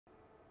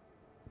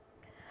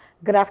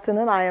Good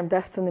afternoon, I am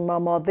Destiny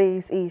Mama.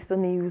 This is the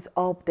news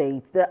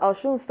update. The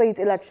Osun State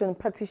Election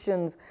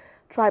Petitions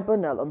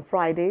Tribunal on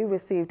Friday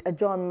received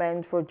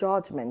adjournment for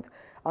judgment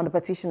on the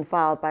petition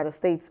filed by the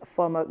state's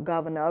former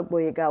governor,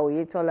 Gboyega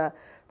Oyetola,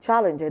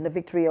 challenging the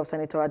victory of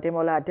Senator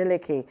Ademola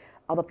Adeleke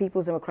of the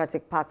People's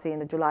Democratic Party in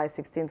the July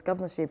 16th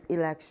governorship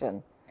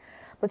election.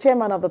 The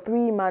chairman of the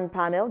three-man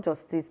panel,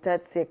 Justice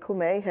Tetsie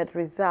Kume, had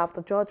reserved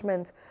the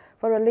judgment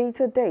for a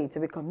later date to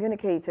be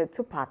communicated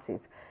to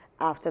parties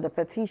after the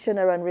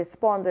petitioner and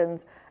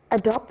respondents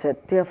adopted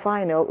their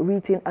final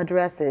written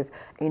addresses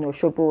in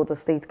Osogbo, the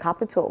state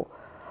capital.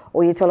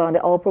 Oyetola and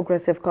the All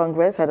Progressive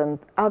Congress had on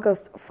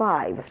August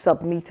 5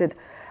 submitted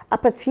a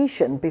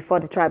petition before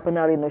the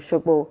tribunal in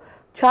Osogbo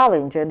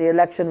challenging the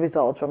election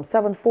results from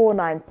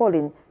 749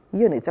 polling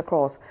units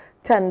across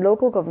 10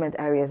 local government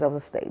areas of the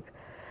state.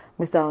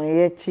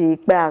 Mr.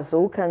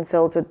 Gboyega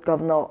consulted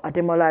Governor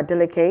Ademola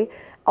Adeleke,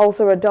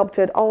 also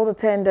adopted all the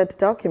tendered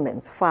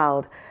documents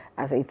filed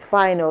as its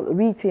final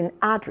written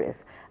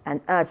address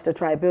and urged the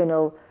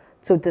tribunal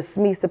to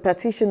dismiss the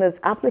petitioner's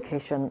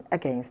application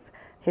against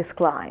his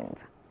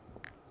client.